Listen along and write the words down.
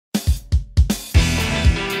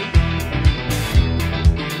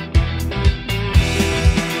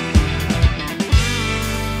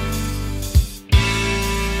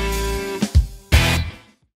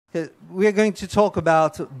we're going to talk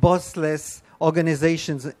about bossless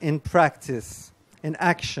organizations in practice, in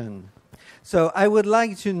action. So I would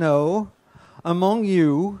like to know, among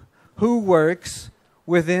you, who works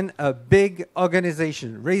within a big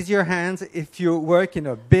organization. Raise your hands if you work in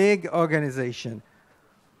a big organization.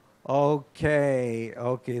 Okay,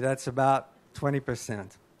 that's about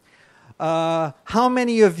 20%. How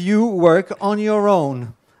many of you work on your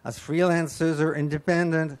own as freelancers or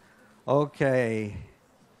independent? Okay.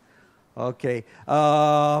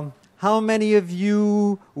 How many of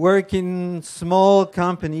you work in small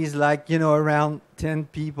companies like, around 10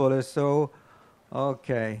 people or so?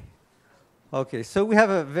 Okay, so we have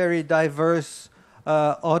a very diverse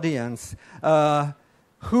audience.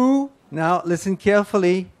 Who, now listen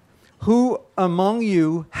carefully, who among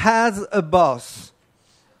you has a boss?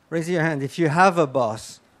 Raise your hand if you have a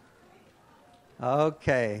boss.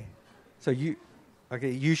 Okay, so you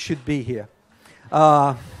should be here.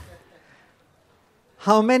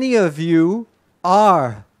 How many of you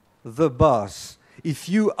are the boss? If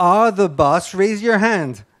you are the boss, raise your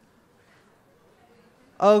hand.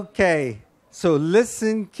 Okay, so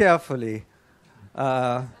listen carefully.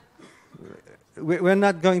 We're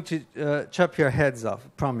not going to chop your heads off,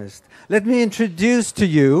 promised. Let me introduce to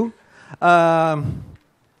you Camille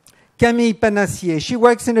Panassié. She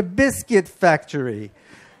works in a biscuit factory.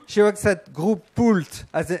 She works at Groupe POULT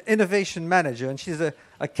as an innovation manager, and she's a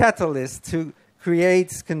catalyst to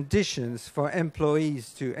create conditions for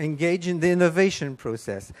employees to engage in the innovation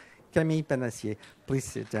process. Camille Panassié, please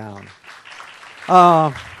sit down.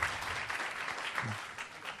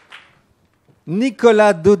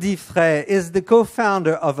 Nicolas is the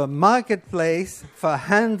co-founder of a marketplace for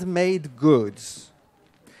handmade goods.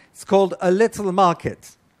 It's called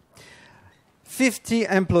Alittlemarket. 50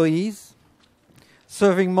 employees,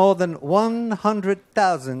 serving more than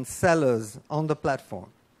 100,000 sellers on the platform.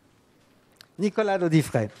 Nicolas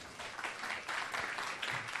Dodifray.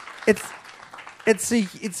 It's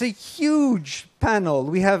a huge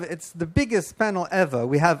panel. It's the biggest panel ever.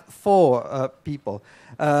 We have 4 people.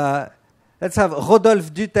 Let's have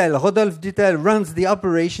Rodolphe Dutel. Rodolphe Dutel runs the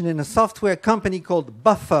operation in a software company called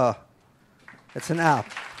Buffer. It's an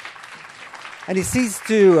app. And he seeks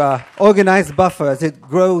to organize Buffer as it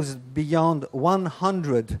grows beyond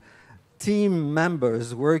 100 team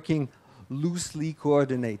members working loosely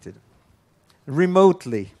coordinated,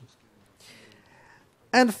 remotely.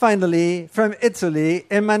 And finally, from Italy,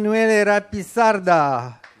 Emanuele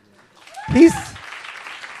Rapisarda.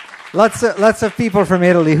 Lots of people from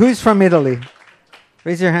Italy. Who's from Italy?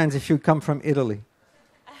 Raise your hands if you come from Italy.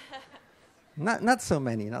 Not so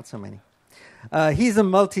many. He's a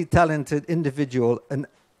multi-talented individual, an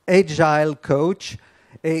agile coach,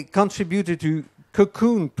 a contributor to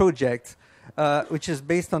Cocoon project, which is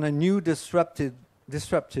based on a new disruptive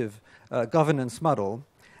governance model.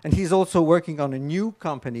 And he's also working on a new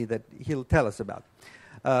company that he'll tell us about.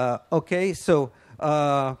 So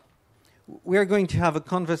we're going to have a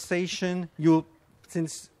conversation.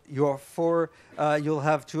 Since you're 4, you'll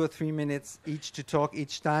have 2 or 3 minutes each to talk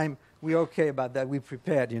each time. We're okay about that. We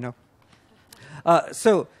prepared,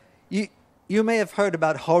 So you may have heard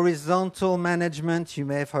about horizontal management. You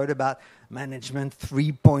may have heard about management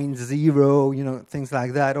 3.0, things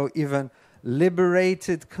like that, or even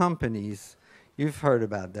liberated companies. You've heard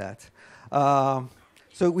about that.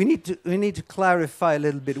 So we need to clarify a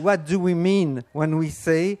little bit. What do we mean when we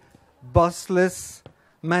say bossless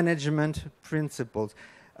management principles?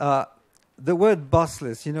 The word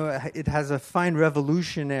bossless, it has a fine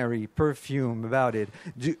revolutionary perfume about it.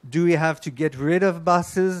 Do we have to get rid of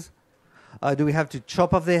bosses? Do we have to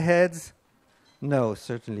chop off their heads? No,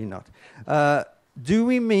 certainly not. Do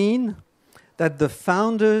we mean that the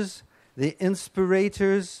founders, the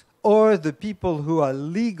inspirators, or the people who are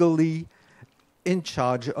legally in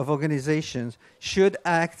charge of organizations should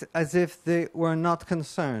act as if they were not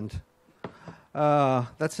concerned?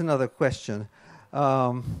 That's another question.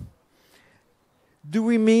 Do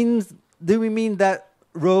we mean that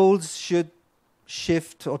roles should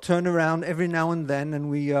shift or turn around every now and then,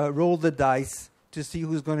 and we roll the dice to see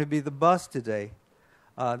who's going to be the boss today?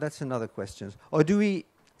 That's another question. Or do we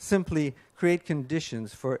simply create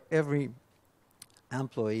conditions for every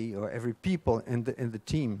employee or every people in the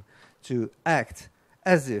team to act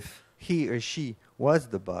as if he or she was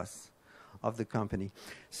the boss of the company?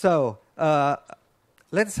 So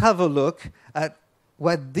let's have a look at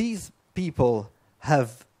what these people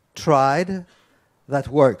have tried that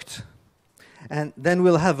worked. And then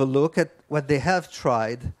we'll have a look at what they have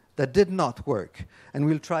tried that did not work. And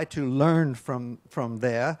we'll try to learn from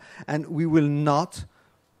there. And we will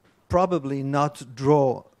probably not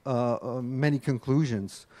draw many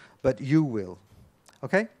conclusions, but you will.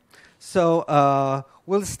 Okay? So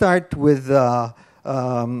we'll start with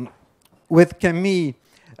Camille.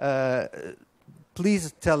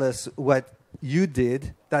 Please tell us what you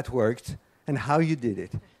did that worked and how you did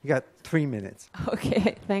it. You got 3 minutes.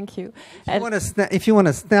 Okay, thank you. If you want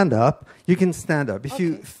to stand up, you can stand up. If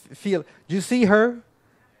you feel, do you see her?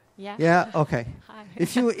 Yeah. Yeah. Okay. Hi.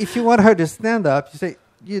 If you want her to stand up, you say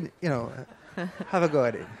you know have a go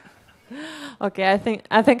at it. Okay, I think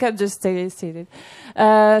I'll just stay seated.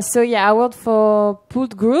 So yeah, I work for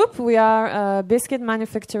POULT Group. We are a biscuit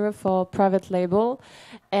manufacturer for private label,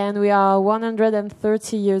 and we are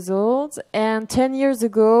 130 years old. And 10 years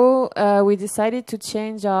ago, we decided to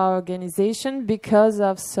change our organization because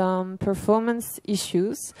of some performance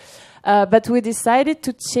issues. But we decided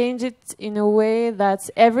to change it in a way that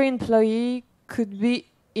every employee could be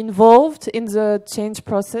involved in the change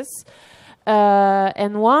process.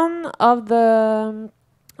 And one of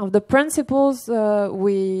the principles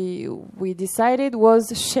we decided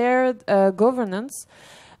was shared governance.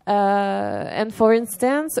 And for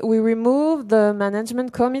instance, we removed the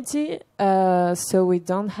management committee, so we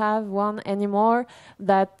don't have one anymore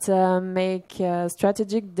that make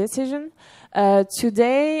strategic decision.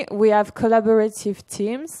 Today, we have collaborative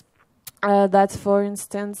teams that, for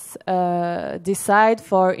instance, decide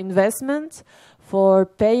for investment, for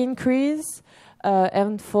pay increase,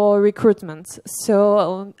 and for recruitment.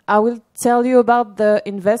 So I will tell you about the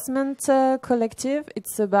investment collective.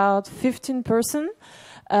 It's about 15 persons.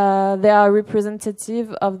 They are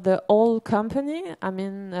representative of the whole company. I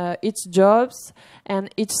mean, each jobs and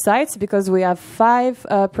each sites, because we have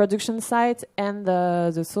 5 production sites and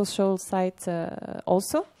the social site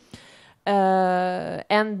also.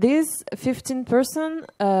 And these 15 persons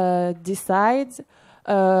decide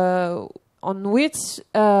on which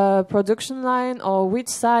production line or which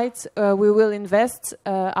site we will invest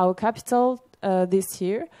our capital this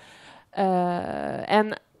year.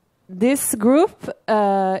 And this group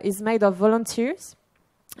is made of volunteers,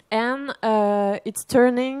 and it's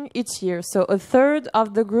turning each year. So a third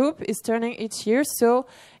of the group is turning each year, so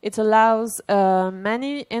it allows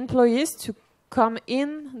many employees to come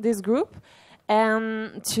in this group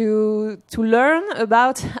and to learn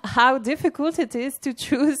about how difficult it is to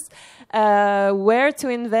choose where to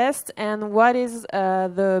invest and what is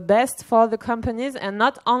the best for the companies, and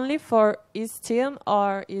not only for his team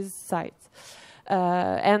or his site.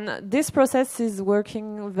 And this process is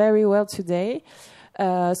working very well today,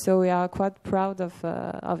 so we are quite proud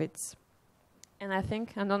of it. And I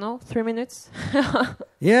think, I don't know, 3 minutes?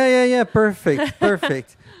 Yeah, perfect,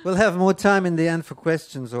 perfect. We'll have more time in the end for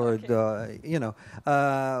questions or,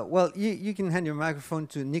 well, you can hand your microphone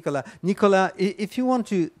to Nicolas. Nicolas, if you want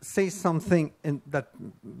to say something that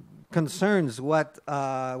concerns what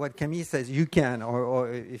Camille says, you can, or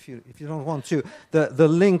if you don't want to, the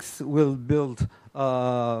links will build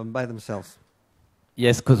by themselves.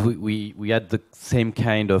 Yes, because we had the same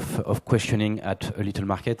kind of questioning at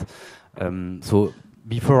Alittlemarket. So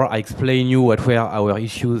before I explain you what were our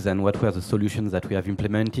issues and what were the solutions that we have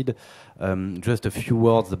implemented, just a few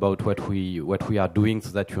words about what we are doing so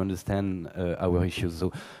that you understand our issues.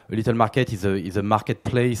 So Alittlemarket is a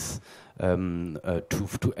marketplace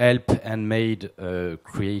to help handmade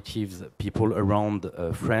creatives, people around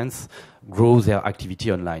France, grow their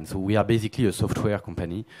activity online. So we are basically a software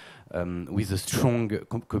company with a strong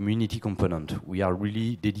community component. We are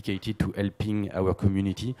really dedicated to helping our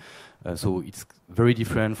community. So it's very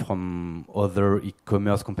different from other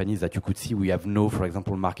e-commerce companies that you could see. We have no, for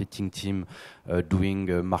example, marketing team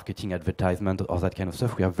doing marketing advertisement or that kind of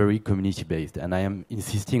stuff. We are very community-based. And I am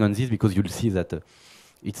insisting on this because you'll see that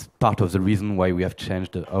it's part of the reason why we have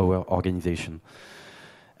changed our organization.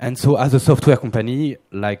 And so as a software company,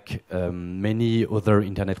 like many other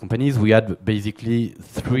internet companies, we had basically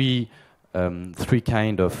three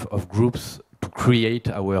kind of groups to create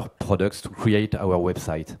our products, to create our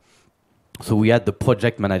website. So we had the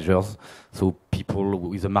project managers, so people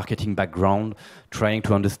with a marketing background trying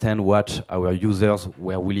to understand what our users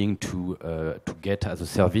were willing to get as a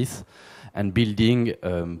service, and building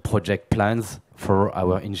project plans for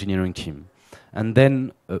our engineering team. And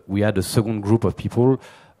then we had a second group of people,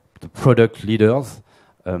 the product leaders,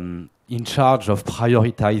 in charge of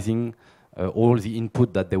prioritizing all the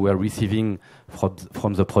input that they were receiving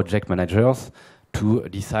from the project managers to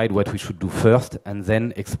decide what we should do first, and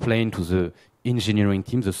then explain to the engineering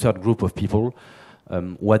team, the third group of people,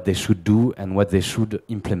 what they should do and what they should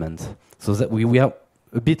implement. So that we are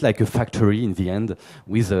a bit like a factory in the end,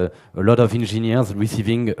 with a lot of engineers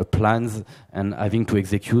receiving plans and having to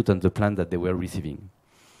execute on the plan that they were receiving.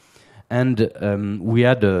 And we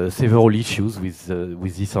had several issues with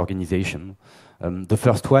this organization. The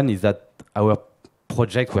first one is that our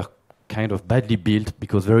projects were kind of badly built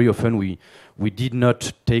because very often we did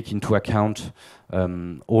not take into account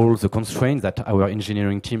all the constraints that our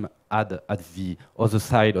engineering team had at the other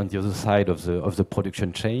side, on the other side of the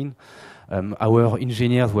production chain. Our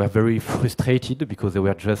engineers were very frustrated because they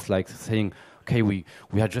were just like saying, okay, we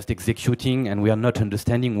are just executing and we are not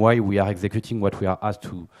understanding why we are executing what we are asked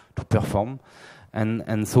to perform.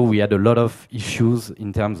 And so we had a lot of issues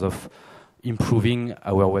in terms of improving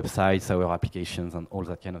our websites, our applications, and all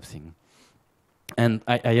that kind of thing. And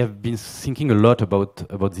I have been thinking a lot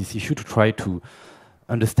about this issue to try to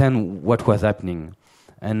understand what was happening.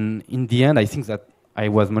 And in the end, I think that I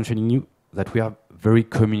was mentioning you that we are very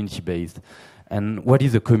community-based. And what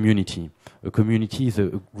is a community? A community is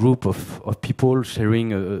a group of people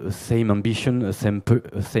sharing a same ambition, a same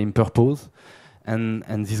purpose. And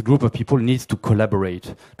this group of people needs to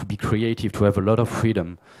collaborate, to be creative, to have a lot of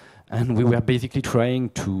freedom. And we were basically trying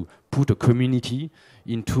to put a community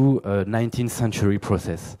into a 19th century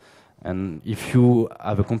process. And if you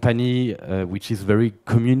have a company which is very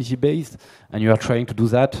community-based and you are trying to do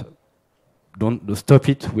that, don't stop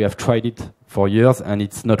it. We have tried it for years and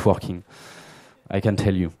it's not working, I can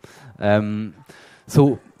tell you.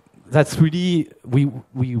 So that's really, we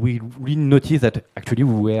really noticed that actually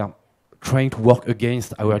we were trying to work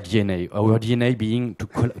against our DNA being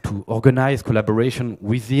to organize collaboration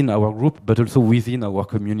within our group, but also within our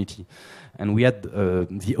community. And we had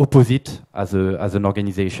the opposite as an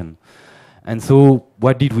organization. And so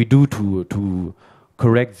what did we do to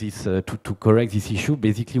correct this correct this issue?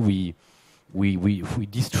 Basically, we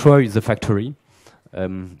destroyed the factory.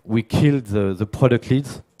 We killed the product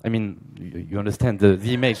leads. I mean, you understand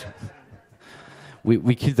the image.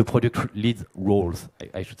 We killed the product lead roles,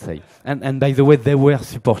 I should say. And by the way, they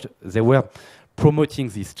were promoting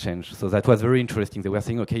this change. So that was very interesting. They were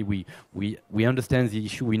saying, okay, we understand the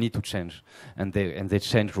issue, we need to change. And they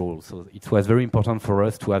changed roles. So it was very important for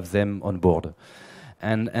us to have them on board.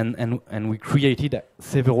 And we created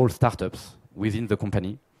several startups within the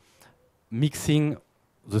company, mixing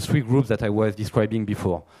the three groups that I was describing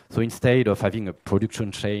before. So instead of having a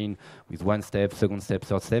production chain with one step, second step,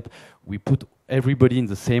 third step, we put everybody in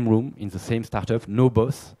the same room, in the same startup, no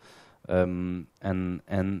boss, and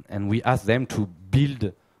we asked them to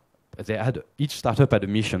build. Each startup had a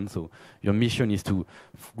mission. So your mission is to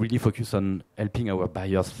really focus on helping our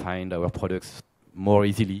buyers find our products more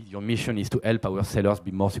easily. Your mission is to help our sellers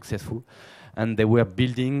be more successful. And they were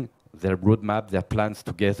building their roadmap, their plans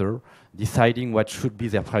together, deciding what should be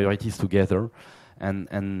their priorities together.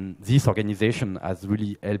 And this organization has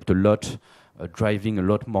really helped a lot, driving a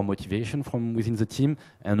lot more motivation from within the team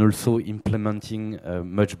and also implementing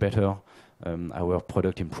much better our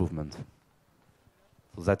product improvement.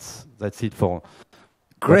 So that's it for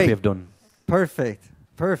what we have done.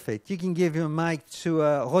 Perfect. You can give your mic to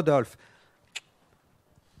Rodolphe.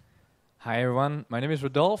 Hi everyone, my name is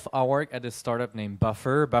Rodolphe. I work at a startup named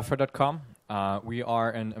buffer.com. We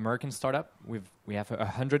are an American startup. We have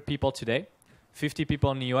 100 people today, 50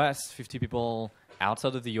 people in the US, 50 people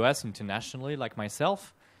outside of the US internationally, like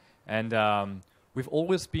myself. And we've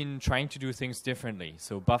always been trying to do things differently.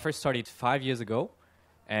 So Buffer started 5 years ago,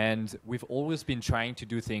 and we've always been trying to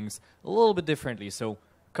do things a little bit differently. So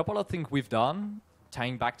a couple of things we've done,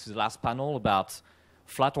 tying back to the last panel about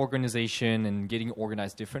flat organization and getting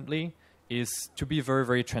organized differently, is to be very,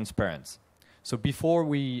 very transparent. So before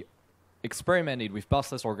we experimented with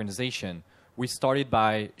Bossless organization, we started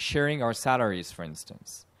by sharing our salaries, for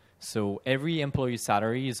instance. So every employee's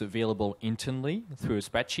salary is available internally through a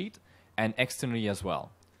spreadsheet and externally as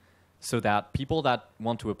well. So that people that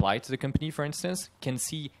want to apply to the company, for instance, can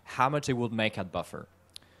see how much they would make at Buffer.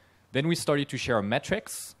 Then we started to share our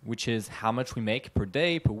metrics, which is how much we make per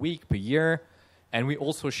day, per week, per year. And we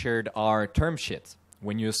also shared our term sheet.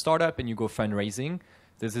 When you're a startup and you go fundraising,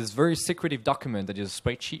 there's this very secretive document that is a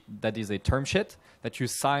spreadsheet, that is a term sheet that you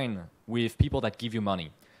sign with people that give you money.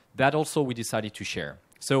 That also we decided to share.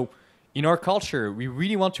 So in our culture, we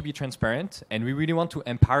really want to be transparent and we really want to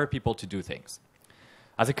empower people to do things.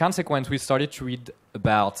 As a consequence, we started to read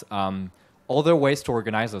about other ways to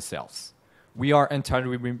organize ourselves. We are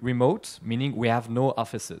entirely remote, meaning we have no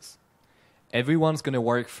offices. Everyone's going to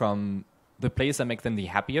work from the place that makes them the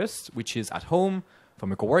happiest, which is at home,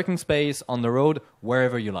 from a co-working space, on the road,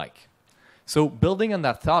 wherever you like. So building on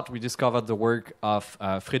that thought, we discovered the work of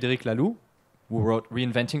Frédéric Laloux, who wrote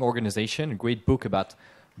Reinventing Organization, a great book about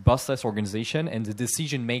Bossless organization, and The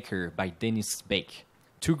Decision Maker by Dennis Bake,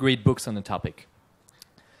 two great books on the topic.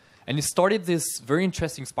 And it started this very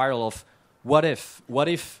interesting spiral of what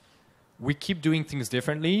if we keep doing things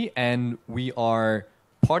differently, and we are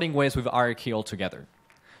parting ways with hierarchy altogether.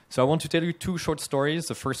 So I want to tell you 2 short stories.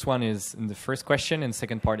 The first one is in the first question, and the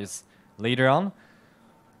second part is later on.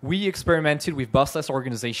 We experimented with Bossless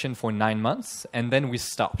organization for 9 months, and then we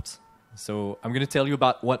stopped. So I'm going to tell you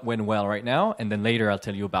about what went well right now, and then later I'll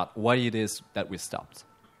tell you about what it is that we stopped.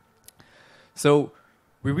 So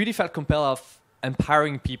we really felt compelled of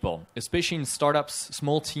empowering people, especially in startups,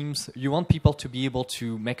 small teams. You want people to be able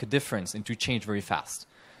to make a difference and to change very fast.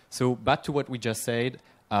 So back to what we just said,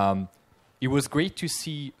 it was great to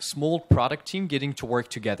see small product team getting to work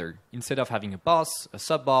together. Instead of having a boss, a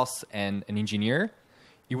sub-boss, and an engineer,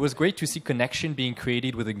 it was great to see connection being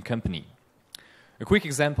created within the company. A quick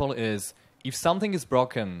example is, if something is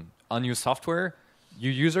broken on your software,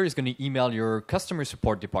 your user is going to email your customer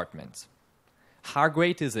support department. How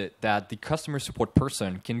great is it that the customer support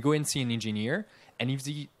person can go and see an engineer, and if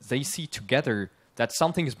they see together that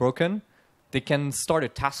something is broken, they can start a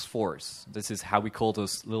task force. This is how we call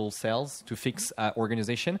those little cells to fix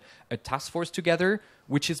organization. A task force together,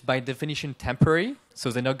 which is by definition temporary.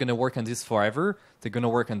 So they're not going to work on this forever. They're going to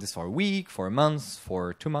work on this for a week, for a month,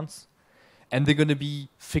 for 2 months. And they're going to be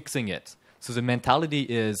fixing it. So the mentality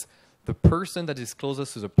is the person that is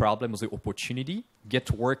closest to the problem or the opportunity get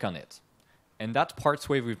to work on it. And that parts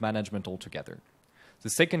way with management altogether. The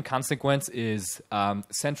second consequence is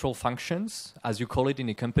central functions, as you call it in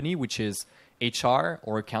a company, which is HR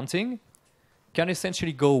or accounting, can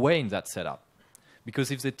essentially go away in that setup.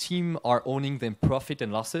 Because if the team are owning their profit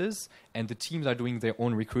and losses, and the teams are doing their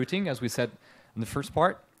own recruiting, as we said in the first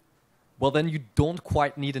part, well, then you don't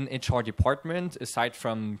quite need an HR department aside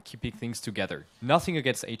from keeping things together. Nothing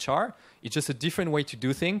against HR. It's just a different way to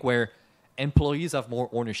do things where employees have more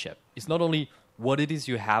ownership. It's not only what it is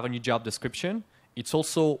you have on your job description, it's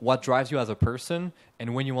also what drives you as a person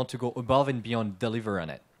and when you want to go above and beyond deliver on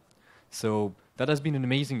it. So that has been an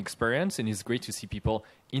amazing experience, and it's great to see people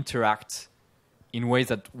interact in ways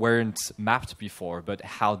that weren't mapped before, but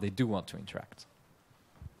how they do want to interact.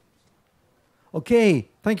 Okay,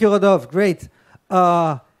 thank you, Rodolphe. Great.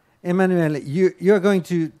 Emanuele, you're going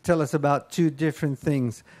to tell us about 2 different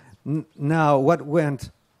things. Now, what went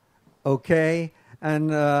okay, and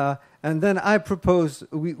then I propose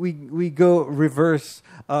we go reverse.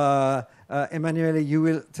 Emanuele, you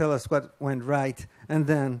will tell us what went right, and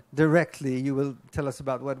then directly you will tell us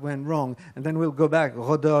about what went wrong, and then we'll go back.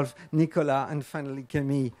 Rodolphe, Nicolas, and finally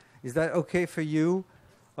Camille. Is that okay for you?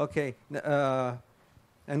 Okay,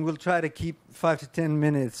 and we'll try to keep 5 to 10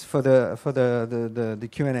 minutes for the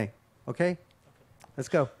Q&A. Okay, let's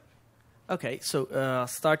go. Okay, so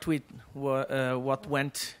start with what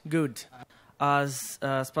went good. As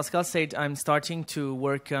Pascal said, I'm starting to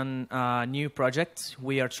work on a new project.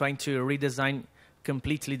 We are trying to redesign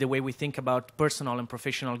completely the way we think about personal and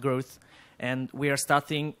professional growth. And we are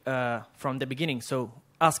starting from the beginning. So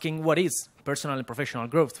asking what is personal and professional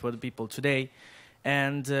growth for the people today.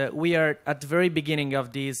 And we are at the very beginning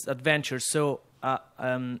of this adventure. So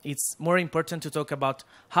it's more important to talk about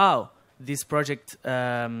how this project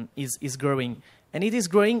is growing. And it is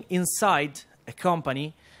growing inside a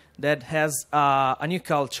company that has a new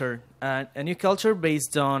culture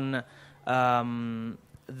based on the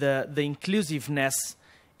inclusiveness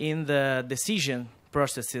in the decision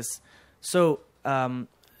processes. So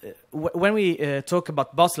when we talk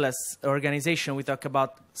about bossless organization, we talk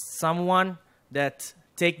about someone that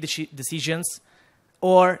take the decisions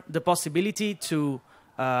or the possibility to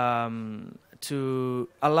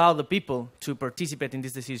allow the people to participate in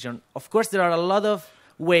this decision. Of course, there are a lot of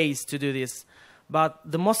ways to do this. But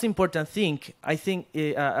the most important thing, I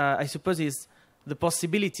suppose, is the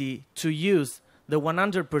possibility to use the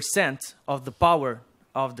 100% of the power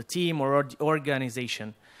of the team or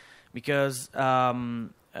organization. Because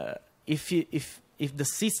if the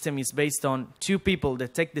system is based on 2 people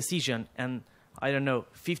that take decision and,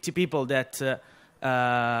 50 people that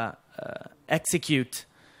execute,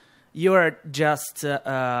 you are just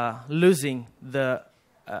losing the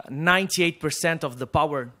 98% of the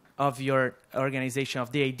power of your organization,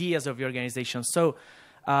 of the ideas of your organization. So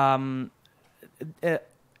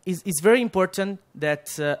it's very important that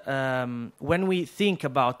when we think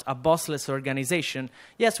about a bossless organization,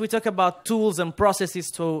 yes, we talk about tools and processes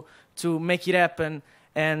to make it happen,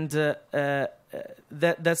 and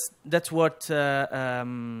that's what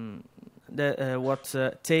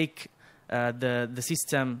take the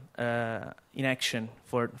system in action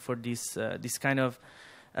for this kind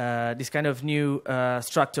of new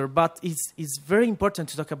structure. But it's very important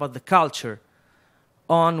to talk about the culture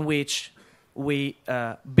on which we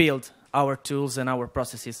build our tools and our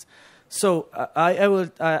processes. So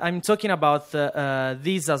I'm talking about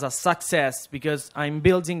this as a success because I'm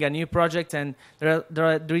building a new project and there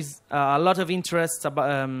is a lot of interest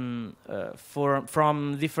from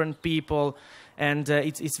different people, and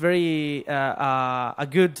it's very a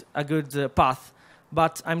good path.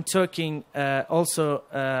 But I'm talking also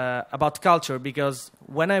about culture, because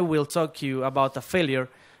when I will talk to you about a failure,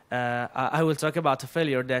 I will talk about a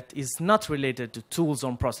failure that is not related to tools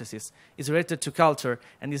or processes. It's related to culture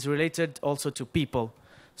and is related also to people.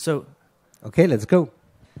 So, okay, let's go.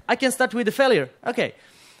 I can start with the failure. Okay,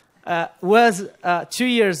 was 2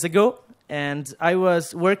 years ago, and I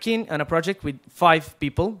was working on a project with 5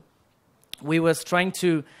 people. We was trying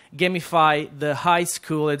to gamify the high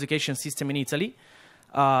school education system in Italy.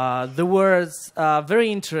 There was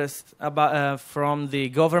very interest from the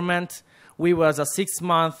government. We was a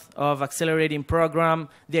 6-month of accelerating program.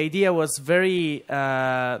 The idea was very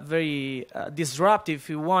disruptive, if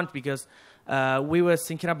you want, because we were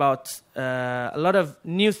thinking about a lot of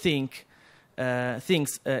new things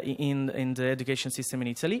in the education system in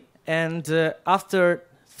Italy. And after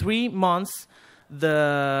 3 months,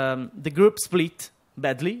 the group split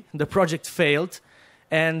badly. The project failed,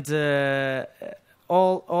 and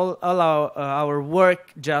all our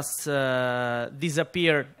work just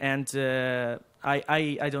disappeared, and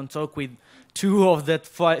I don't talk with 2 of that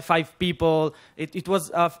 5 people. It was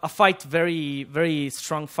a fight, very, very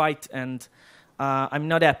strong fight, and I'm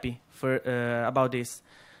not happy about this.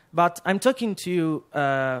 But I'm talking to you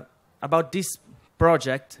about this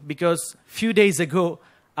project because a few days ago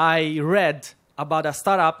I read about a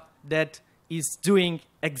startup that is doing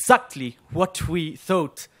exactly what we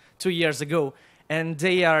thought 2 years ago. And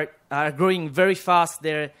they are growing very fast.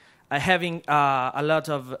 They're having a lot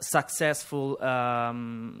of successful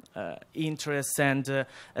interests, and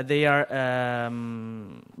they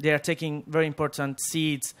are taking very important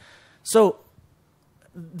seeds. So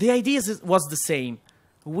the idea was the same.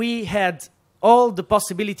 We had all the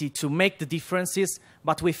possibility to make the differences,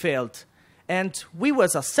 but we failed. And we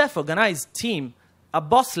was a self-organized team, a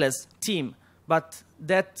bossless team, but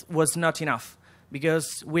that was not enough,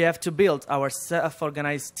 because we have to build our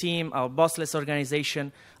self-organized team, our bossless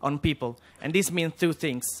organization on people. And this means 2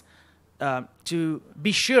 things. To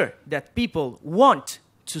be sure that people want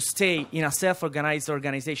to stay in a self-organized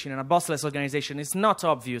organization, in a bossless organization, is not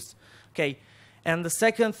obvious. Okay? And the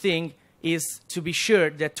second thing is to be sure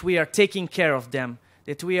that we are taking care of them,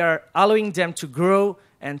 that we are allowing them to grow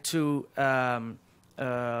and to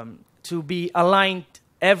be aligned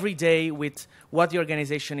every day with what the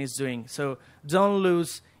organization is doing. So don't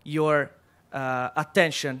lose your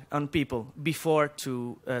attention on people before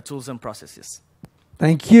to tools and processes.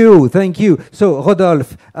 Thank you, thank you. So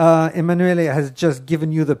Rodolphe, Emanuele has just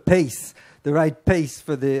given you the pace, the right pace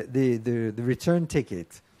for the return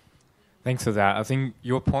ticket. Thanks for that. I think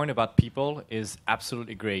your point about people is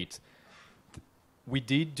absolutely great. We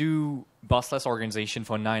did do bossless organization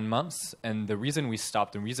for 9 months, and the reason we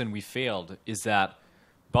stopped, the reason we failed, is that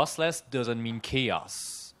bossless doesn't mean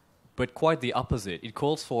chaos, but quite the opposite. It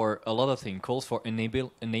calls for a lot of things. It calls for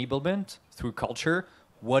enablement through culture.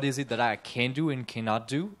 What is it that I can do and cannot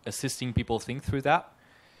do? Assisting people think through that.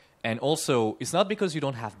 And also, it's not because you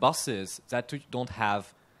don't have bosses that you don't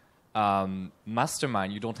have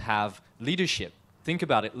mastermind, you don't have leadership. Think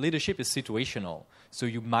about it. Leadership is situational. So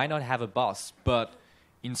you might not have a boss, but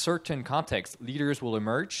in certain contexts, leaders will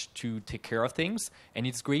emerge to take care of things, and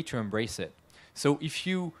it's great to embrace it. So if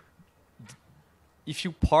you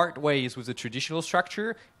part ways with the traditional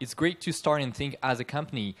structure, it's great to start and think as a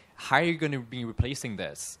company, how are you going to be replacing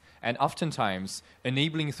this? And oftentimes,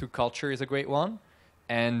 enabling through culture is a great one.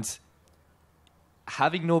 And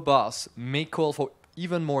having no boss may call for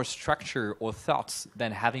even more structure or thoughts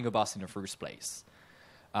than having a boss in the first place.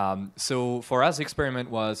 So for us, the experiment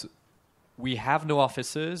was, we have no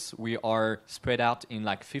offices. We are spread out in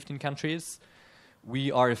like 15 countries.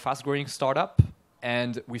 We are a fast-growing startup,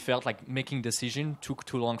 and we felt like making decision took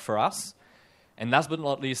too long for us. And last but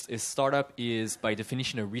not least, a startup is, by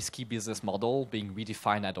definition, a risky business model being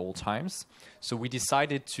redefined at all times. So we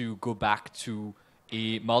decided to go back to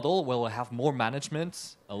a model where we'll have more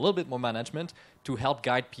management, a little bit more management, to help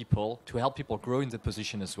guide people, to help people grow in the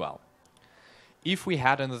position as well. If we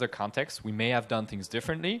had another context, we may have done things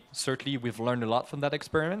differently. Certainly, we've learned a lot from that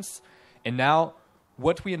experience. And now,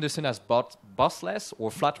 what we understand as bossless or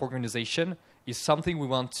flat organization is something we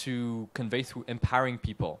want to convey through empowering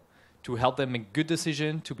people, to help them make good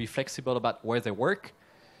decisions, to be flexible about where they work,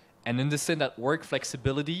 and understand that work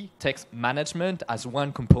flexibility takes management as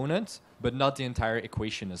one component, but not the entire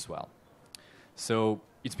equation as well. So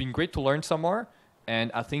it's been great to learn some more,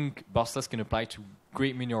 and I think bossless can apply to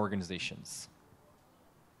great mini organizations.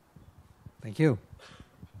 Thank you.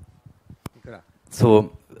 Nicolas.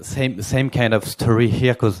 So same kind of story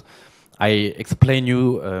here, because I explained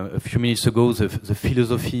you a few minutes ago the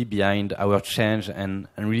philosophy behind our change and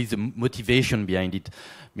really the motivation behind it,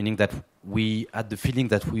 meaning that we had the feeling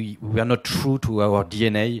that we were not true to our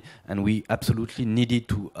DNA and we absolutely needed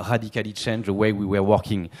to radically change the way we were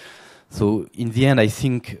working. So in the end, I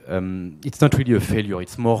think it's not really a failure.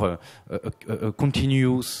 It's more a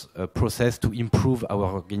continuous process to improve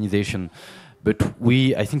our organization. But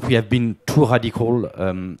I think we have been too radical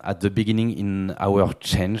at the beginning in our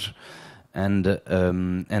change. And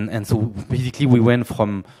so basically we went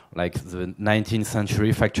from like the 19th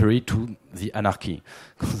century factory to the anarchy.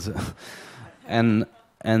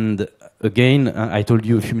 and again, I told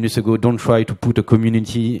you a few minutes ago, don't try to put a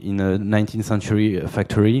community in a 19th century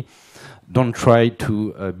factory. Don't try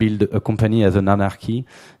to build a company as an anarchy.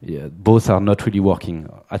 Both are not really working,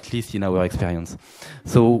 at least in our experience.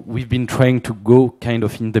 So we've been trying to go kind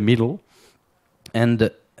of in the middle. And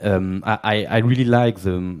I really like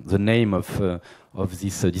the name of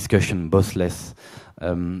this discussion, Bossless.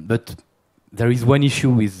 But there is one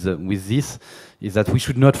issue with this, is that we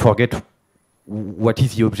should not forget what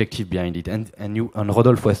is the objective behind it. And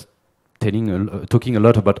Rodolphe was talking a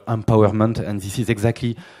lot about empowerment, and this is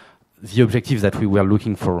exactly the objective that we were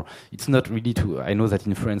looking for. It's not really I know that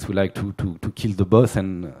in France we like to kill the boss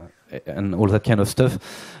and all that kind of stuff,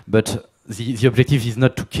 but the objective is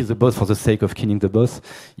not to kill the boss for the sake of killing the boss,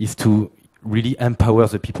 is to really empower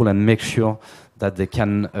the people and make sure that they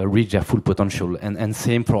can reach their full potential. And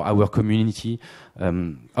same for our community,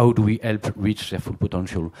 how do we help reach their full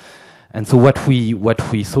potential? And so what we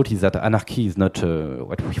thought is that anarchy is not,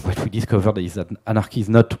 what we discovered is that anarchy is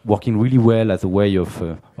not working really well as a way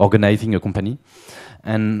of organizing a company.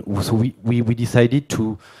 And so we decided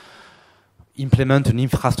to implement an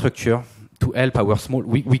infrastructure to help our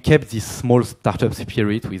we kept this small startup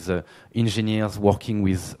spirit with engineers working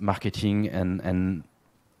with marketing and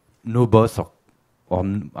no boss or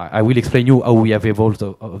I will explain you how we have evolved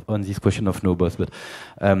on this question of no boss. But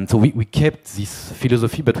so we kept this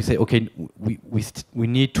philosophy, but we say, okay, we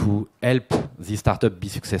need to help this startup be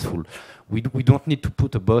successful. We don't need to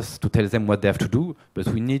put a boss to tell them what they have to do, but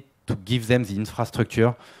we need to give them the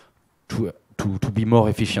infrastructure to be more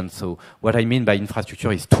efficient. So what I mean by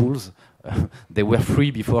infrastructure is tools. They were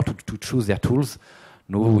free before to choose their tools.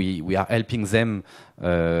 Now we are helping them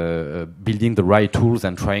building the right tools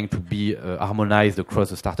and trying to be harmonized across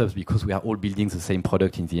the startups, because we are all building the same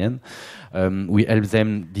product in the end. We help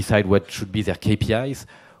them decide what should be their KPIs,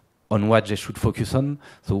 on what they should focus on.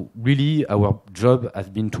 So really our job has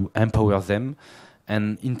been to empower them.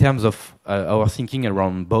 And in terms of our thinking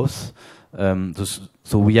around boss,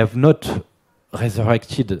 so we have not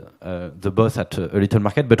resurrected the boss at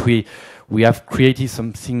Alittlemarket, but we have created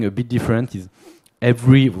something a bit different.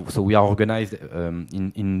 So we are organized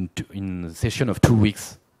in a session of 2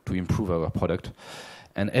 weeks to improve our product,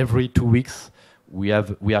 and every 2 weeks we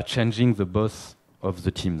are changing the boss of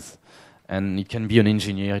the teams, and it can be an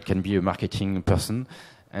engineer, it can be a marketing person,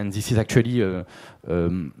 and this is actually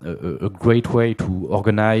a great way to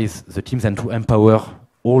organize the teams and to empower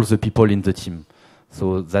all the people in the team.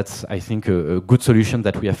 So that's, I think, a good solution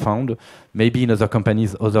that we have found. Maybe in other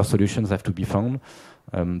companies, other solutions have to be found.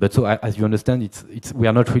 But so, as you understand, we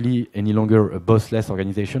are not really any longer a bossless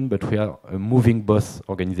organization, but we are a moving boss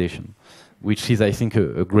organization, which is, I think,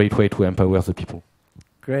 a great way to empower the people.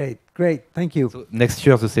 Great. Thank you. So next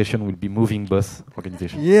year, the session will be moving boss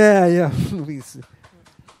organization. Yeah.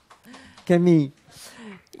 Camille.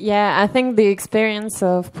 Yeah, I think the experience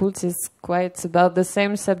of POULT is quite about the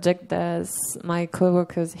same subject as my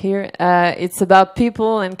co-workers here. It's about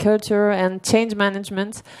people and culture and change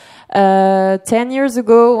management. 10 years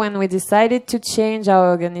ago, when we decided to change our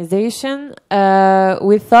organization,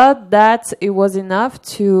 we thought that it was enough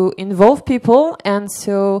to involve people, and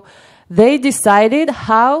so they decided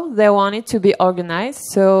how they wanted to be organized.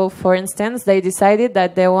 So, for instance, they decided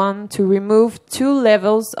that they want to remove 2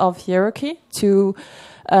 levels of hierarchy to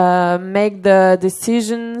make the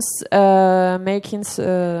decisions making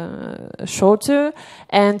shorter,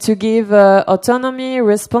 and to give autonomy,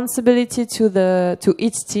 responsibility to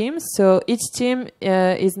each team. So each team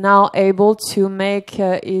is now able to make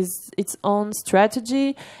its own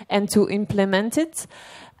strategy and to implement it.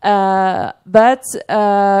 But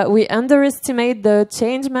we underestimate the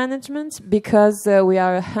change management, because we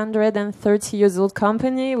are a 130 years old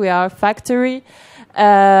company. We are a factory.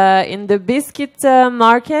 in the biscuit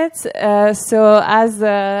market. So as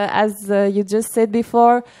you just said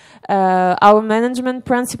before, our management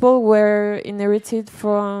principles were inherited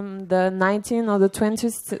from the 19th or the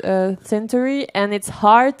 20th century, and it's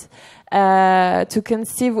hard to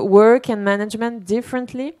conceive work and management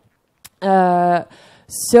differently.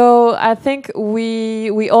 So I think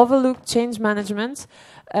we overlooked change management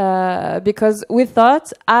because we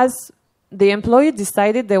thought, as the employee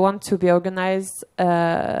decided they want to be organized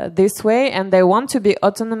this way and they want to be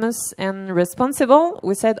autonomous and responsible,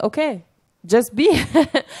 we said, okay, just be.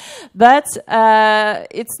 But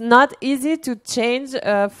it's not easy to change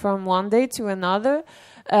from one day to another.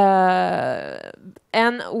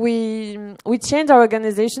 And we changed our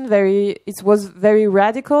organization it was very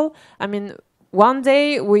radical. I mean, one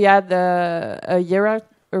day we had a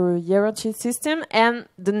hierarchy system, and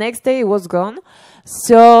the next day it was gone.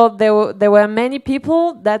 So there were many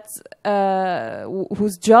people that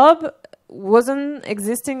whose job wasn't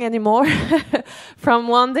existing anymore from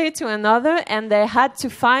one day to another, and they had to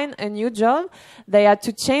find a new job. They had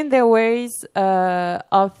to change their ways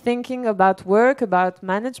of thinking about work, about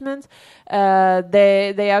management.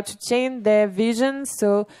 They had to change their vision,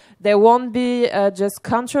 so they won't be just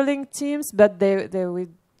controlling teams, but they will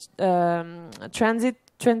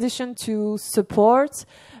transition to support.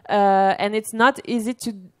 And it's not easy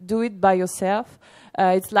to do it by yourself.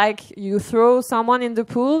 It's like you throw someone in the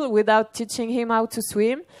pool without teaching him how to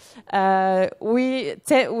swim. With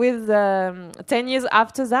 10 years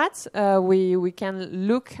after that, we can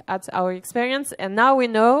look at our experience, and now we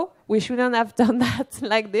know we shouldn't have done that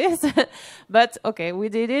like this. But okay, we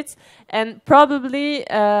did it, and probably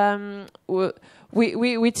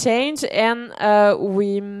we changed, and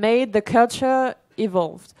we made the culture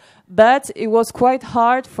evolved. But it was quite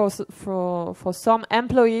hard for some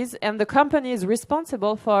employees, and the company is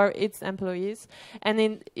responsible for its employees, and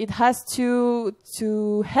it has to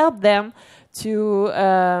help them to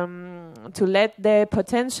let their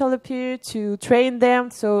potential appear, to train them,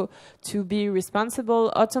 so to be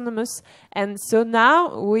responsible, autonomous. And so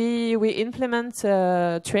now we implement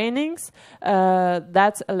trainings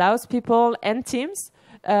that allows people and teams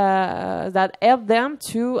that help them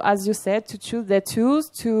to, as you said, to choose their tools,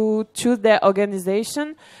 to choose their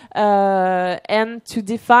organization, and to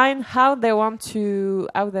define how they want to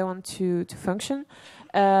function.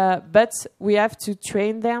 But we have to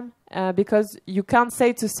train them because you can't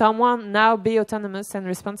say to someone, now be autonomous and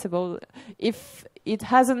responsible. If it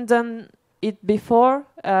hasn't done it before,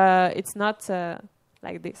 it's not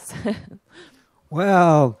like this.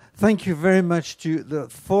 Well, thank you very much to the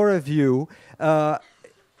four of you.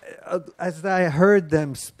 As I heard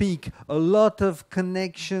them speak, a lot of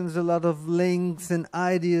connections, a lot of links and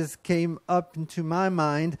ideas came up into my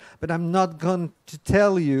mind, but I'm not going to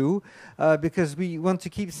tell you because we want to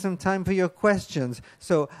keep some time for your questions.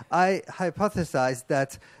 So I hypothesized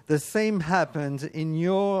that the same happened in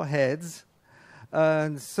your heads.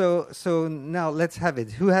 So now let's have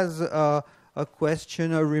it. Who has a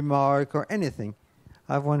question, a remark, or anything?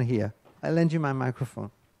 I have one here. I'll lend you my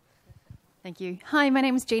microphone. Thank you. Hi, my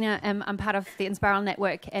name is Gina. I'm part of the Inspiral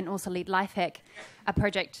Network and also lead Lifehack, a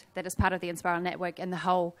project that is part of the Inspiral Network, and the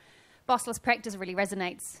whole Bossless practice really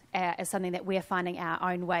resonates as something that we're finding our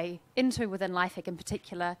own way into within Lifehack in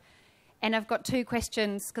particular. And I've got two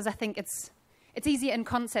questions because I think it's easier in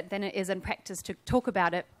concept than it is in practice to talk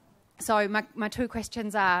about it. So my two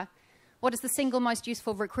questions are, what is the single most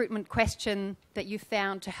useful recruitment question that you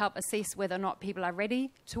found to help assess whether or not people are ready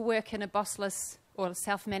to work in a bossless or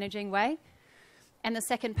self-managing way? And the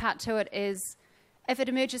second part to it is, if it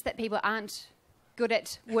emerges that people aren't good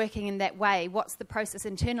at working in that way, what's the process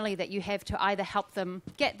internally that you have to either help them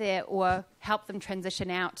get there or help them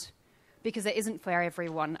transition out? Because it isn't for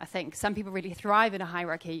everyone, I think. Some people really thrive in a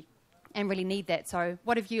hierarchy and really need that. So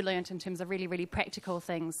what have you learnt in terms of really, really practical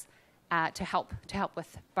things to help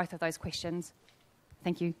with both of those questions?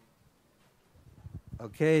 Thank you.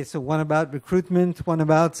 Okay, so one about recruitment, one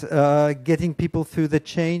about getting people through the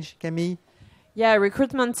change. Camille? Yeah,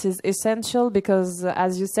 recruitment is essential because,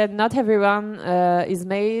 as you said, not everyone is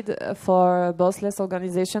made for a bossless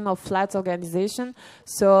organization or flat organization.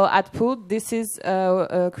 So at POULT, this is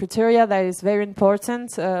a criteria that is very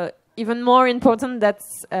important, even more important than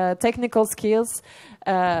technical skills.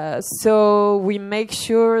 So we make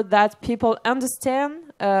sure that people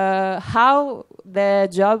understand how their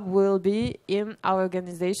job will be in our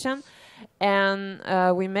organization,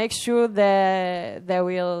 and we make sure that they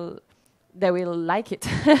will like it.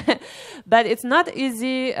 But it's not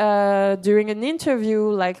easy during an interview,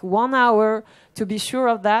 like 1 hour, to be sure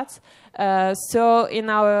of that. So in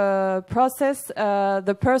our process,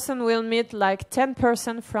 the person will meet like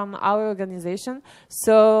 10% from our organization.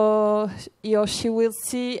 So he or she will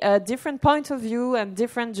see a different point of view and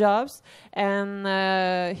different jobs, and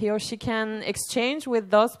he or she can exchange with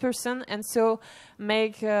those person, and so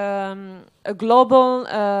make a global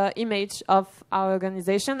image of our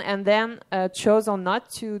organization, and then choose or not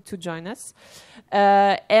to join us.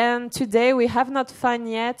 And today we have not found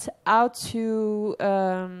yet how to,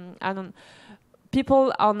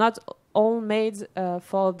 people are not all made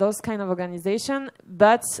for those kind of organization,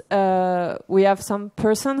 but we have some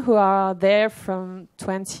person who are there from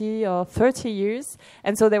 20 or 30 years,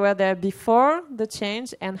 and so they were there before the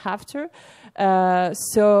change and after.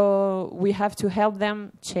 So we have to help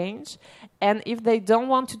them change. And if they don't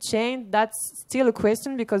want to change, that's still a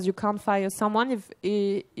question, because you can't fire someone if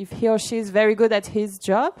he or she is very good at his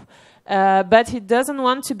job, but he doesn't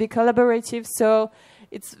want to be collaborative. So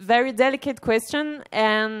it's very delicate question,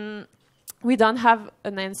 and we don't have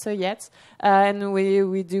an answer yet. And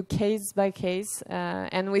we do case by case,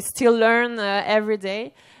 and we still learn every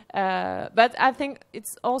day. But I think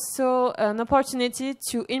it's also an opportunity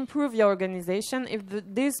to improve your organization. If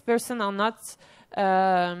these person are not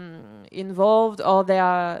involved, or they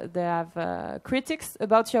have critics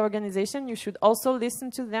about your organization, you should also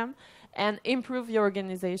listen to them and improve your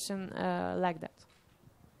organization like that.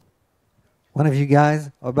 One of you guys,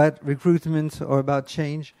 about recruitment or about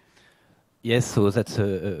change? Yes, so that's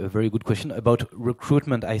a very good question. About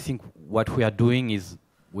recruitment, I think what we are doing is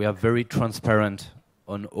we are very transparent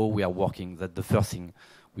on how we are working. That's the first thing.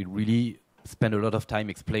 We really spend a lot of time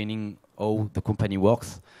explaining how the company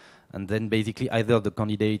works. And then basically either the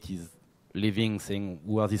candidate is leaving saying,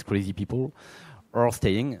 who are these crazy people, or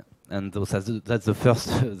staying. And that's the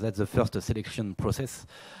first selection process.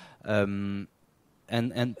 And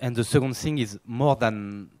the second thing is, more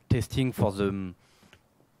than testing for the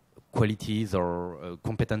qualities or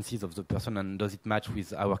competencies of the person and does it match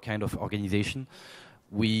with our kind of organization,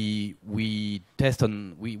 we test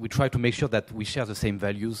on, we try to make sure that we share the same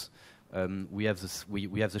values. We have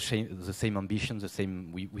the same ambition,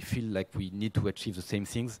 we feel like we need to achieve the same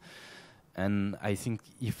things. And I think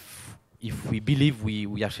if we believe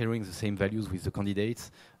we are sharing the same values with the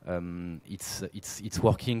candidates, it's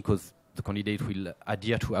working, because the candidate will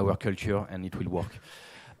adhere to our culture and it will work.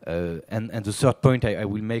 And the third point I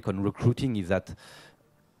will make on recruiting is that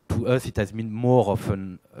to us it has been more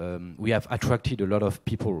often, we have attracted a lot of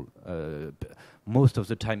people. Most of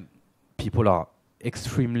the time people are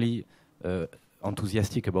extremely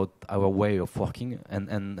enthusiastic about our way of working,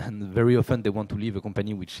 and very often they want to leave a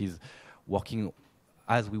company which is working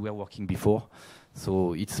as we were working before.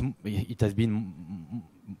 So it has been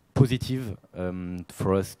positive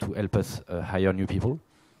for us to help us hire new people.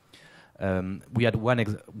 We had one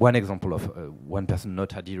example of one person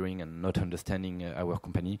not adhering and not understanding our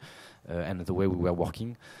company and the way we were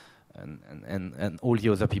working, and all the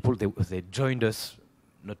other people, they joined us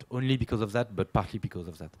not only because of that, but partly because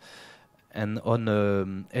of that. And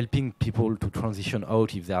on helping people to transition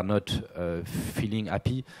out if they are not feeling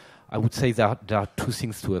happy, I would say there are two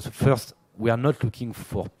things to us. First, we are not looking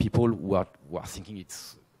for people who are thinking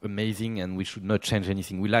it's amazing and we should not change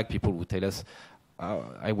anything. We like people who tell us,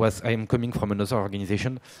 I am coming from another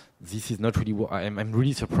organization. This is not really what I'm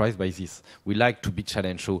really surprised by this. We like to be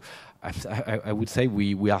challenged. So I would say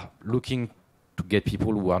we are looking to get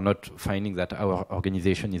people who are not finding that our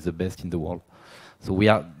organization is the best in the world. So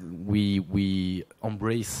we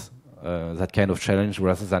embrace that kind of challenge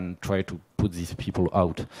rather than try to put these people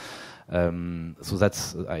out.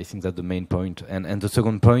 So I think that's the main point. And the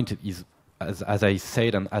second point is, as I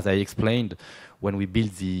said and as I explained, when we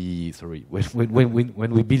build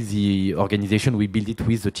when we build the organization, we build it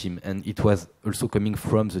with the team, and it was also coming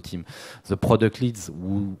from the team. The product leads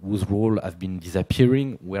whose role have been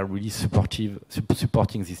disappearing were really supporting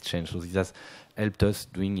this change. So this has helped us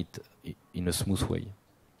doing it in a smooth way.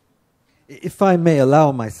 If I may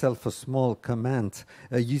allow myself a small comment,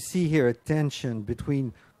 you see here a tension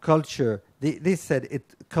between culture. They said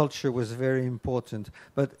culture was very important,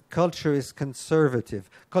 but culture is conservative.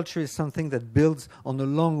 Culture is something that builds on the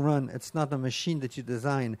long run. It's not a machine that you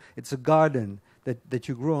design. It's a garden that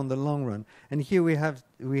you grow on the long run. And here we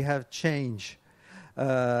have change.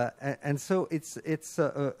 And so it's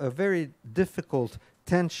a very difficult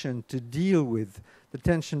tension to deal with, the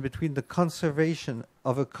tension between the conservation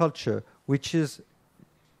of a culture, which is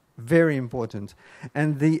very important,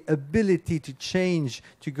 and the ability to change,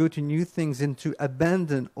 to go to new things and to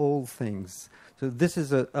abandon old things. So this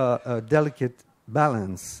is a delicate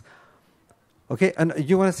balance. Okay, and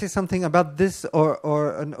you want to say something about this, or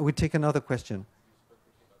we take another question?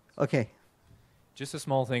 Okay. Just a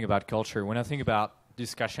small thing about culture. When I think about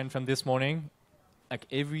discussion from this morning, like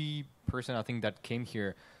every person I think that came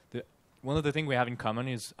here, one of the things we have in common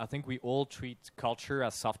is I think we all treat culture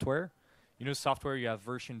as software. You know, software, you have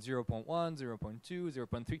version 0.1, 0.2,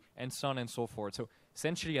 0.3, and so on and so forth. So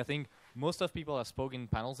essentially, I think most of people have spoken in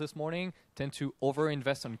panels this morning tend to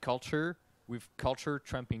over-invest on culture with culture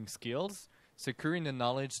trumping skills, securing the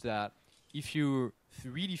knowledge that if you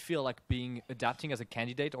really feel like adapting as a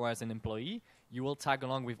candidate or as an employee, you will tag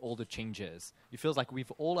along with all the changes. It feels like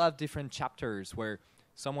we've all have different chapters where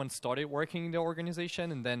someone started working in the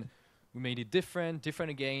organization and then we made it different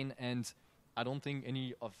again, and I don't think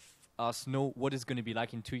any of us know what it's going to be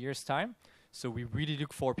like in 2 years' time. So we really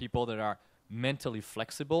look for people that are mentally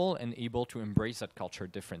flexible and able to embrace that culture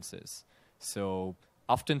differences. So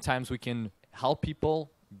oftentimes we can help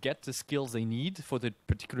people get the skills they need for the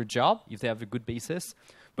particular job if they have a good basis,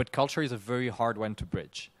 but culture is a very hard one to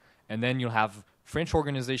bridge. And then you'll have French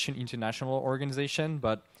organization, international organization,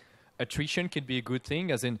 but attrition can be a good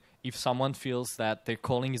thing, as in if someone feels that their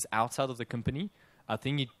calling is outside of the company, I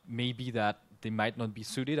think it may be that they might not be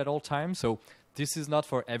suited at all times. So this is not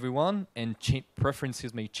for everyone, and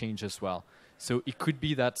preferences may change as well. So it could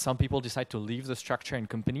be that some people decide to leave the structure and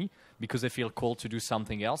company because they feel called to do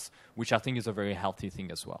something else, which I think is a very healthy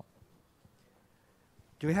thing as well.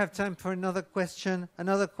 Do we have time for another question?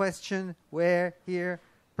 Another question? Where? Here?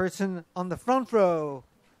 Person on the front row.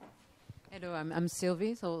 Hello, I'm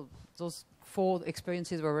Sylvie. So those 4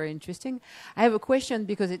 experiences were very interesting. I have a question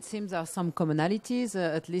because it seems there are some commonalities,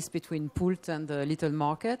 at least between POULT and the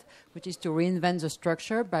Littlemarket, which is to reinvent the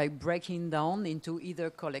structure by breaking down into either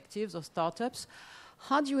collectives or startups.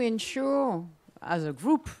 How do you ensure, as a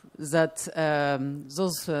group, that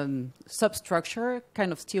those substructure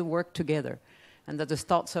kind of still work together and that the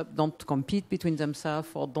startups don't compete between themselves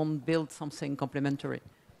or don't build something complementary?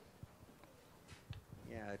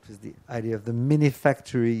 Yeah, it was the idea of the mini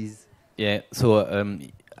factories. Yeah, so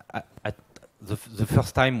at the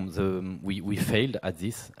first time we failed at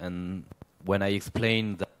this, and when I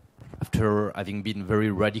explained that after having been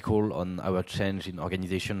very radical on our change in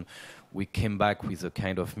organization, we came back with a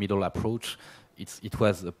kind of middle approach. It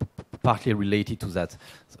was partly related to that.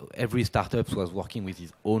 So every startup was working with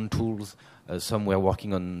its own tools. Some were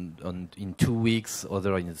working on in 2 weeks,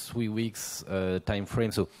 other in 3 weeks time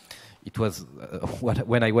frame. So it was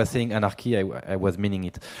when I was saying anarchy, I was meaning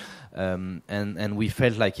it, and we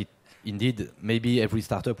felt like it. Indeed, maybe every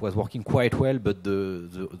startup was working quite well, but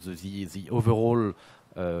the overall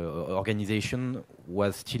organization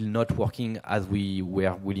was still not working as we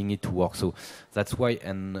were willing it to work. So that's why,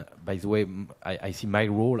 and by the way, I see my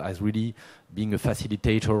role as really being a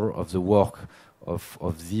facilitator of the work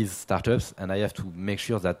of these startups, and I have to make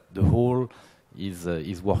sure that the whole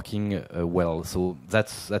is working well. So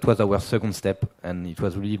that was our second step, and it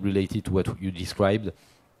was really related to what you described.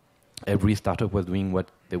 Every startup was doing what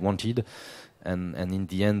they wanted, and in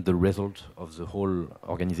the end, the result of the whole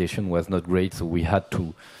organization was not great. So we had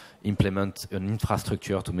to implement an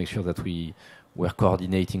infrastructure to make sure that we were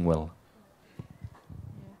coordinating well.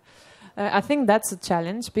 I think that's a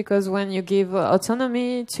challenge because when you give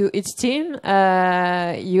autonomy to each team,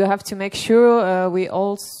 you have to make sure we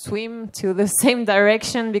all swim to the same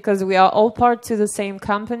direction because we are all part to the same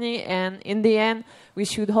company, and in the end, we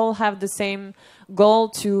should all have the same goal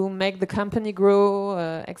to make the company grow,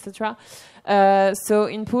 etc. So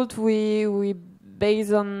in POULT, we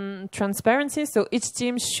base on transparency. So each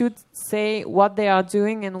team should say what they are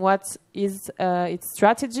doing and what is its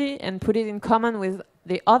strategy and put it in common with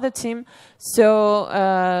the other team. So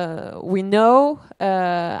we know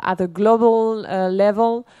at a global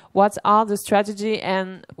level what are the strategy,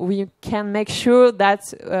 and we can make sure that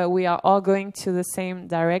we are all going to the same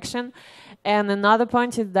direction. And another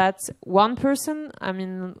point is that one person,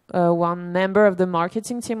 one member of the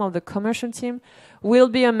marketing team or the commercial team will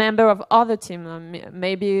be a member of other team,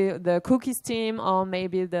 maybe the cookies team or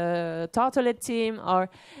maybe the tartelette team,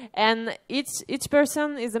 and each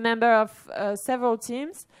person is a member of several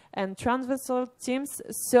teams and transversal teams.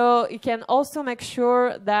 So it can also make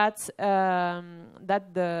sure that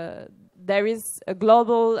there is a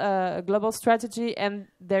global strategy and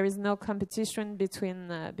there is no competition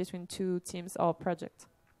between two teams or projects.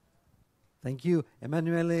 Thank you.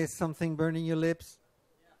 Emanuele, something burning your lips?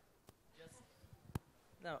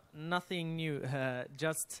 No, nothing new.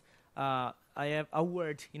 Just I have a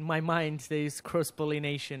word in my mind. There is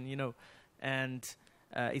cross-pollination, and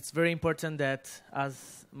it's very important that,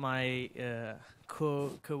 as my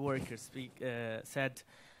co-worker said,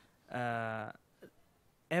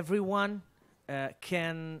 everyone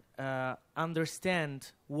can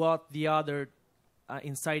understand what the other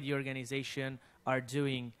inside the organization are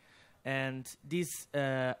doing. And this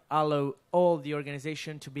allow all the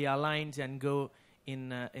organization to be aligned and go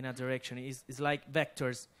in a direction. It's like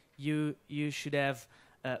vectors. You should have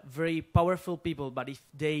very powerful people, but if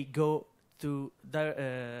they go to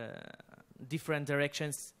different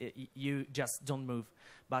directions, you just don't move.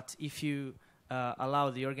 But if you allow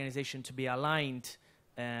the organization to be aligned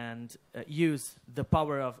and use the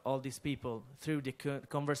power of all these people through the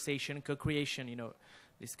conversation, co-creation, you know,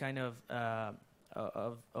 this kind of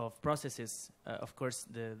processes, of course,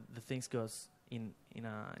 the things goes in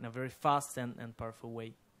a very fast and powerful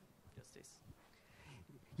way. Just this.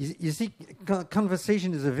 You see,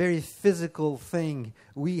 conversation is a very physical thing.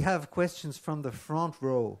 We have questions from the front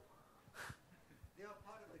row. They are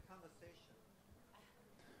part of the conversation.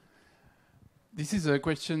 This is a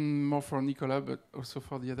question more for Nicolas, but also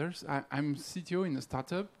for the others. I'm CTO in a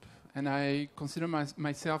startup, and I consider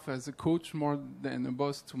myself as a coach more than a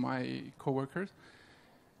boss to my coworkers.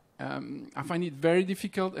 I find it very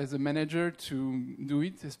difficult as a manager to do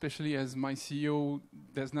it, especially as my CEO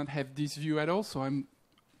does not have this view at all. So I'm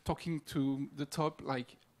talking to the top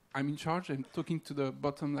like I'm in charge, and talking to the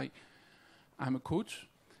bottom like I'm a coach.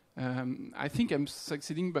 I think I'm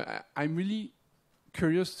succeeding, but I'm really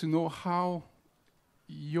curious to know how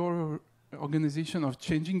your organization of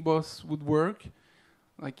changing boss would work.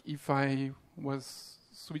 Like if I was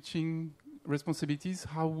switching responsibilities,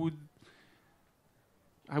 how would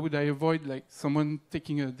I avoid like someone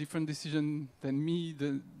taking a different decision than me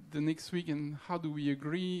the next week, and how do we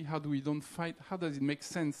agree? How do we don't fight? How does it make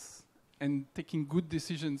sense and taking good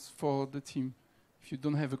decisions for the team if you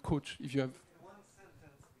don't have a coach, if you have... In one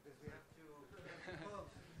sentence, because we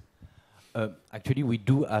have to... Actually, we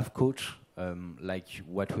do have coach, like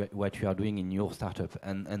what you are doing in your startup,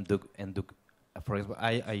 and for example,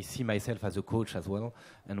 I see myself as a coach as well,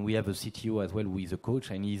 and we have a CTO as well who is a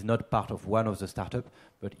coach, and he's not part of one of the startup,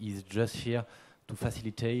 but he's just here to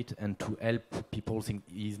facilitate and to help people think.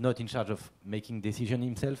 He's not in charge of making decision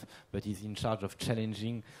himself, but he's in charge of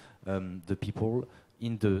challenging the people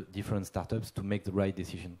in the different startups to make the right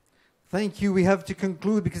decision. Thank you. We have to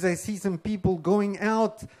conclude because I see some people going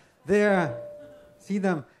out there. See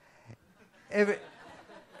them.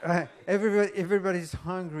 Everybody's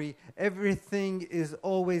hungry. Everything is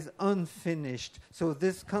always unfinished. So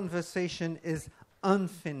this conversation is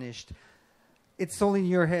unfinished. It's all in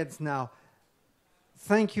your heads now.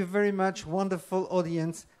 Thank you very much, wonderful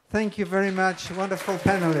audience. Thank you very much, wonderful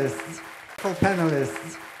panelists. Full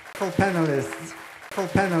panelists. Full panelists. Full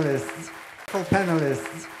panelists. Full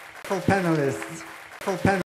panelists. Full panelists. Full panelists.